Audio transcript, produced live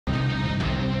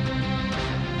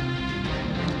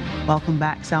Welcome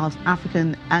back. South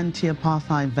African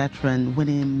anti-apartheid veteran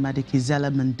Winnie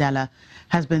Mandela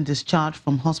has been discharged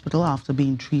from hospital after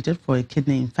being treated for a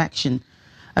kidney infection.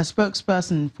 A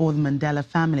spokesperson for the Mandela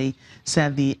family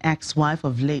said the ex-wife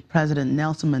of late President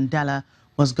Nelson Mandela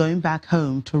was going back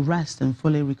home to rest and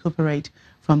fully recuperate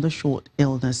from the short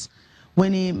illness.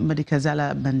 Winnie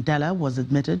Mandela was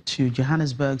admitted to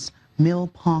Johannesburg's Mill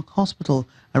Park Hospital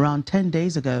around 10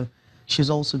 days ago.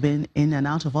 She's also been in and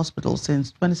out of hospital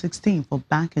since 2016 for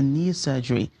back and knee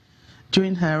surgery.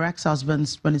 During her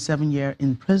ex-husband's 27-year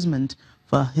imprisonment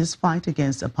for his fight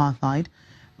against apartheid,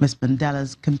 Ms.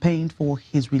 Mandela's campaigned for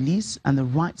his release and the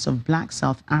rights of black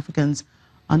South Africans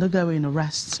undergoing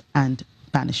arrest and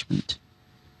banishment.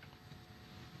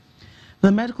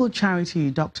 The medical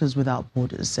charity Doctors Without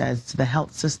Borders says the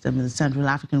health system in the Central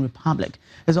African Republic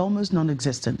is almost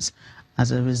non-existent as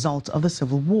a result of the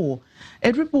civil war.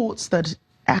 It reports that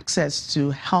access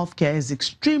to healthcare is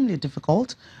extremely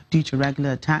difficult due to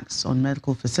regular attacks on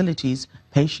medical facilities,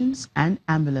 patients and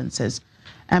ambulances.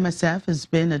 MSF has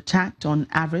been attacked on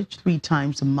average 3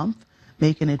 times a month,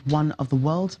 making it one of the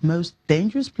world's most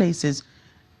dangerous places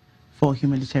for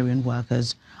humanitarian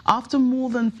workers. After more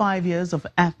than 5 years of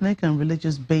ethnic and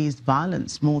religious-based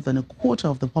violence, more than a quarter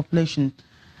of the population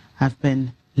have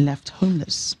been left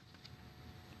homeless.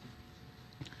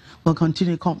 Well,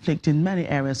 continued conflict in many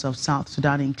areas of South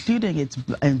Sudan, including its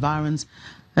environs,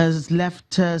 has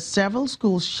left several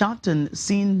schools shut and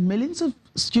seen millions of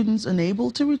students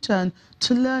unable to return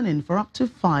to learning for up to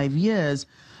 5 years.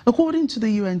 According to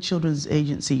the UN Children's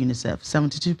Agency, UNICEF,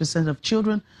 72% of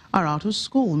children are out of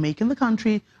school, making the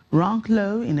country rank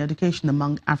low in education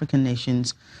among African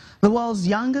nations. The world's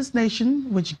youngest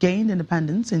nation, which gained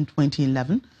independence in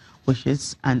 2011,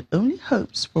 wishes and only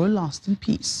hopes for a lasting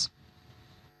peace.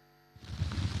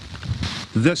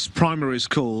 This primary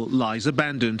school lies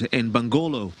abandoned in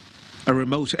Bangolo, a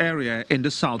remote area in the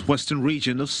southwestern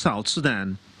region of South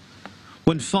Sudan.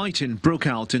 When fighting broke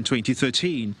out in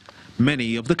 2013,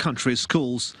 many of the country's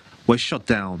schools were shut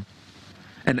down.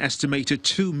 An estimated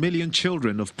 2 million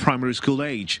children of primary school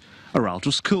age are out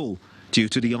of school due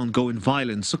to the ongoing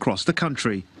violence across the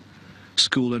country.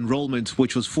 School enrollment,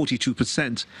 which was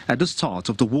 42% at the start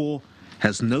of the war,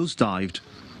 has nosedived.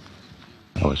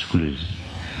 Our schools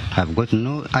have got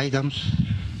no items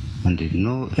and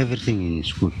no everything in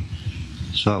school.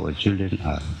 So our children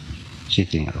are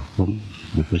sitting at home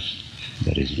because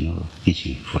there is no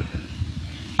teaching for them.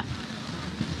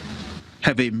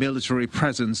 Heavy military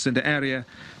presence in the area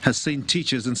has seen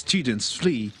teachers and students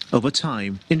flee over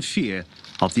time in fear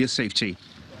of their safety.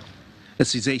 A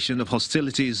cessation of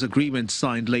hostilities agreement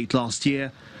signed late last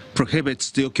year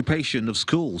prohibits the occupation of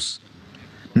schools.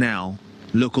 Now,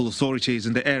 local authorities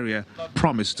in the area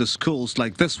promise the schools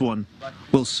like this one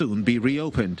will soon be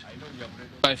reopened.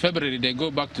 By February, they go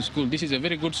back to school. This is a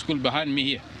very good school behind me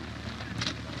here.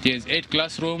 There's 8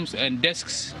 classrooms and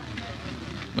desks.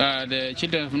 The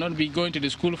children have not been going to the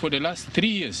school for the last 3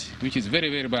 years, which is very,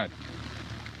 very bad.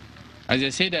 As I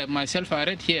said, myself, I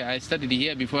read here. I studied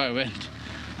here before I went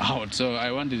out. So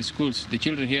I want the schools, the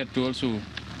children here to also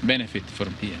benefit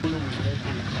from here.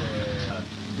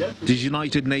 The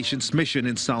United Nations mission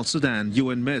in South Sudan,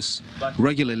 UNMISS,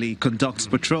 regularly conducts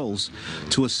patrols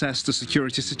to assess the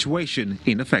security situation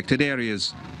in affected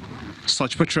areas.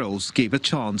 Such patrols give a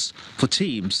chance for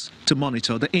teams to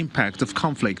monitor the impact of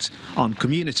conflict on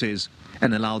communities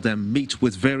and allow them meet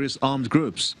with various armed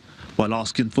groups while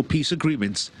asking for peace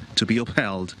agreements to be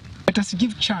upheld. Let us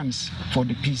give chance for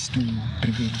the peace to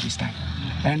prevail this time.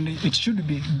 And it should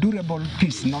be durable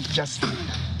peace, not just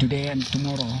today and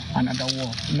tomorrow another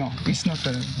war. No, it's not.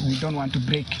 We don't want to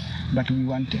break, but we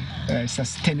want a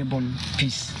sustainable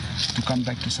peace to come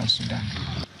back to South Sudan.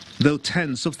 Though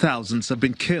tens of thousands have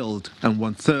been killed and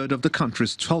 1/3 of the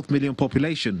country's 12 million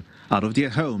population out of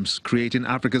their homes, creating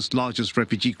Africa's largest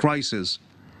refugee crisis,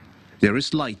 there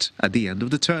is light at the end of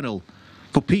the tunnel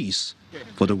for peace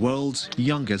for the world's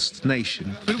youngest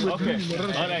nation.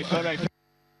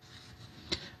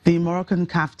 The Moroccan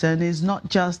kaftan is not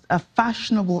just a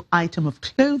fashionable item of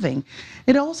clothing,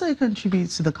 it also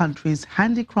contributes to the country's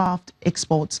handicraft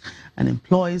exports and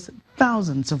employs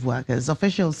thousands of workers.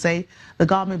 Officials say the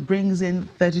garment brings in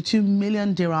 32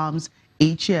 million dirhams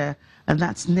each year, and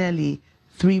that's nearly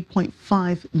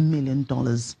 $3.5 million.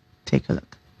 Take a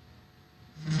look.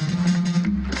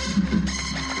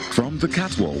 From the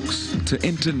catwalks to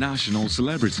international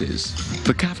celebrities,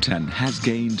 the kaftan has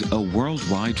gained a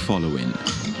worldwide following.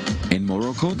 In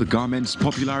Morocco, the garment's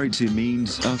popularity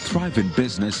means a thriving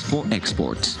business for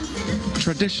exports.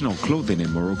 Traditional clothing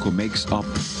in Morocco makes up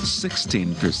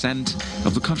 16%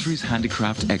 of the country's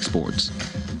handicraft exports.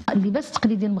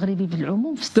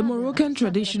 The Moroccan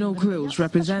traditional quilts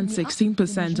represent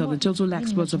 16% of the total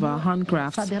exports of our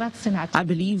handcrafts. I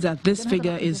believe that this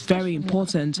figure is very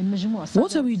important.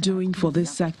 What are we doing for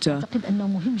this sector?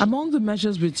 Among the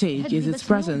measures we take is its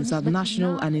presence at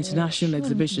national and international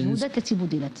exhibitions.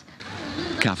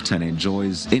 Kaftan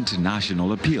enjoys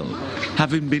international appeal,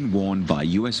 having been worn by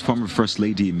U.S. former First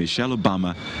Lady Michelle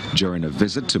Obama during a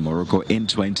visit to Morocco in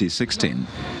 2016.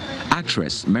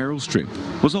 Actress Meryl Streep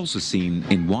was also seen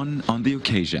in one on the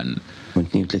occasion.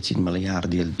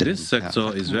 This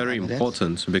sector is very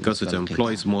important because it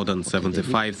employs more than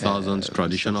 75,000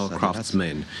 traditional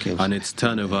craftsmen, and its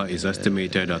turnover is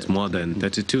estimated at more than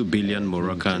 32 billion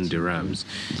Moroccan dirhams.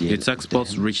 Its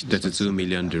exports reached 32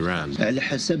 million dirhams.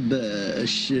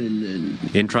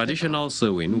 In traditional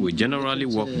sewing, we generally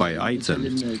work by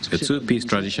items. A two-piece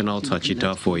traditional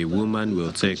tachita for a woman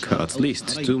will take at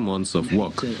least 2 months of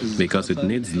work because it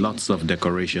needs lots of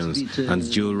decorations and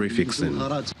jewelry fixing.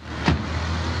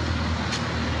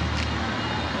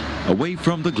 Away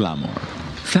from the glamour,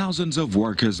 thousands of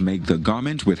workers make the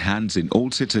garment with hands in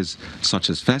old cities such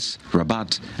as Fes,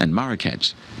 Rabat and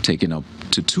Marrakech, taking up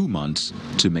to 2 months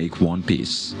to make one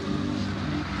piece.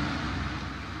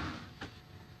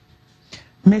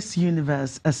 Miss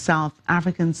Universe, a South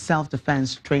African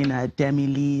self-defense trainer, Demi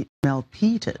Lee Mel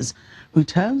Peters,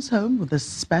 returns home with a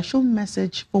special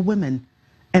message for women: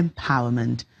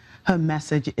 empowerment. Her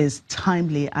message is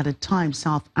timely at a time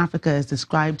South Africa is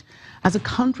described as a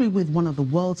country with one of the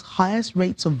world's highest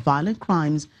rates of violent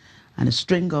crimes and a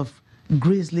string of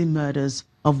grisly murders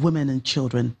of women and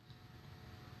children.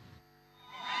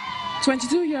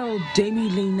 22-year-old Demi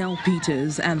Lee Mel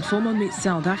Peters and former Miss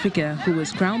South Africa, who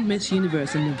was crowned Miss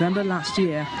Universe in November last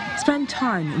year, spent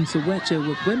time in Soweto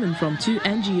with women from 2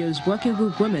 NGOs working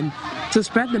with women to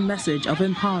spread the message of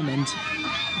empowerment.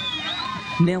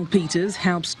 Nell Peters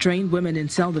helps train women in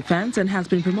self-defense and has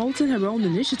been promoting her own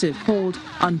initiative called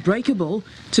Unbreakable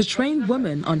to train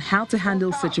women on how to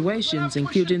handle situations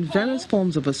including various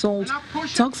forms of assault,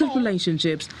 toxic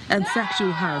relationships and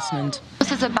sexual harassment.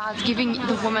 This is about giving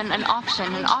the woman an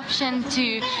option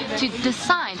to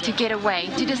decide to get away,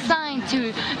 to decide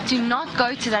to not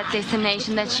go to that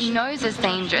destination that she knows is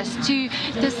dangerous, to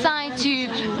decide to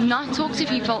not talk to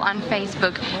people on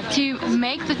Facebook, to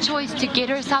make the choice to get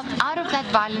herself out of that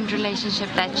violent relationship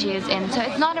that she is in. So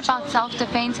it's not about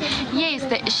self-defense. Yes,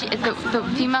 the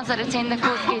females that attend the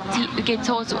course get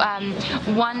taught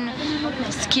one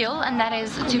skill, and that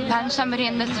is to punch somebody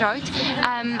in the throat.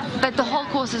 But the whole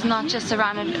course is not just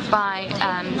surrounded by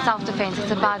self-defense.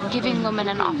 It's about giving women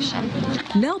an option.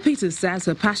 Nell Peters says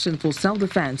her passion for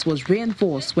self-defense was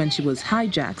reinforced when she was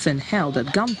hijacked and held at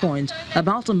gunpoint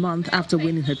about a month after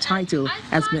winning her title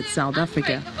as Miss South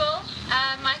Africa.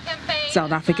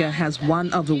 South Africa has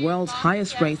one of the world's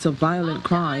highest rates of violent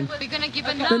crime.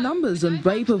 The numbers on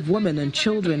rape of women and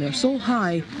children are so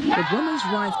high that women's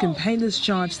rights campaigners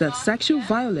charge that sexual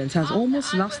violence has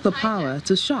almost lost the power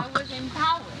to shock.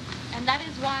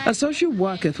 A social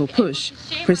worker for PUSH,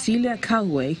 Priscilla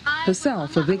Kalwe,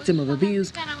 herself a victim of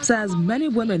abuse, says many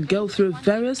women go through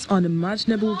various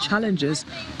unimaginable challenges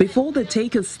before they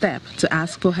take a step to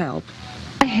ask for help.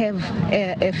 I have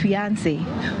a fiance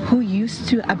who used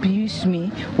to abuse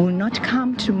me, will not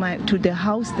come to the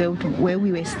house where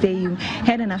we were staying,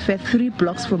 had an affair 3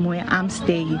 blocks from where I'm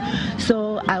staying.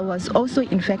 So I was also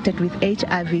infected with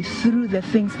HIV through the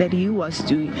things that he was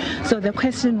doing. So the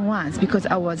question was, because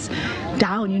I was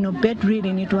down,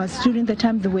 bedridden, it was during the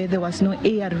time where there was no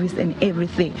ARVs and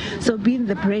everything. So being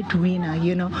the breadwinner,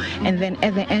 and then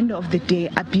at the end of the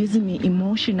day, abusing me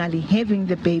emotionally, having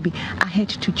the baby, I had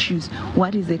to choose.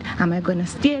 What is it? Am I going to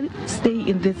stay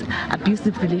in this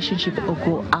abusive relationship or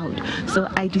go out? So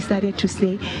I decided to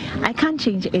say, I can't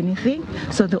change anything,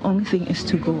 so the only thing is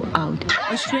to go out.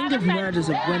 A string of murders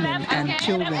of women and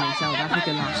children in South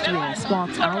Africa last year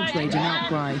sparked outrage and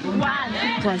outcry.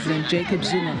 President Jacob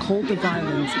Zuma called the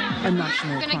violence a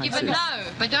national crisis. No,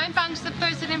 but don't punch the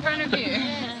person in front of you.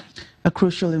 A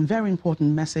crucial and very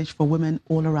important message for women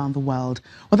all around the world.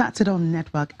 Well, that's it on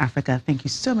Network Africa. Thank you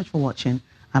so much for watching.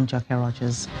 I'm Jackie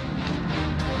Rogers.